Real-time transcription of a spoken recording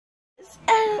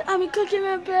And I'm cooking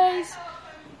my place.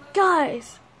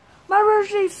 Guys, my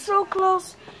birthday is so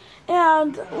close,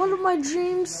 and one of my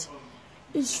dreams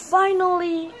is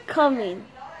finally coming.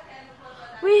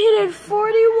 We hit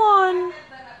 41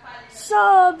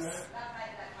 subs,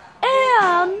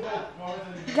 and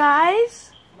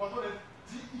guys,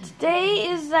 today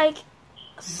is like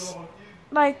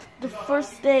the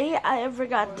first day I ever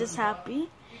got this happy,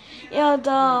 and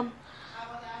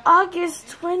August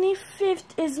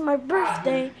 25th is my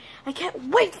birthday. I can't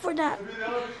wait for that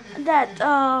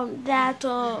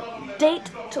date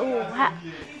to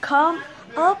come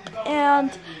up,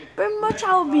 and pretty much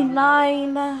I'll be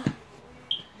 9.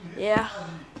 Yeah,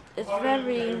 it's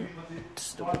very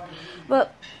stupid,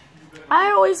 but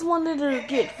I always wanted to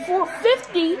get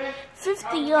 50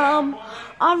 on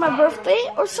my birthday,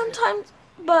 or sometimes,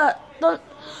 but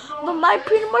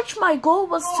pretty much my goal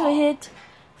was to hit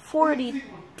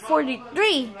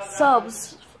 43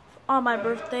 subs on my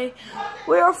birthday.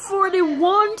 We are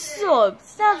 41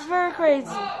 subs. That's very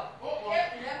crazy.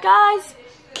 Guys,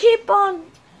 keep on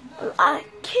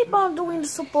doing the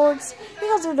supports. You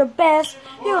guys are the best.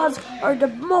 You guys are the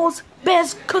most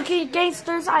best cookie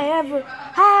gangsters I ever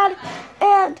had.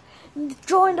 And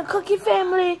join the cookie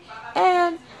family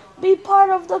and be part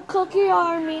of the cookie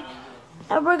army.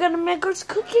 And we're gonna make us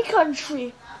cookie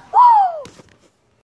country.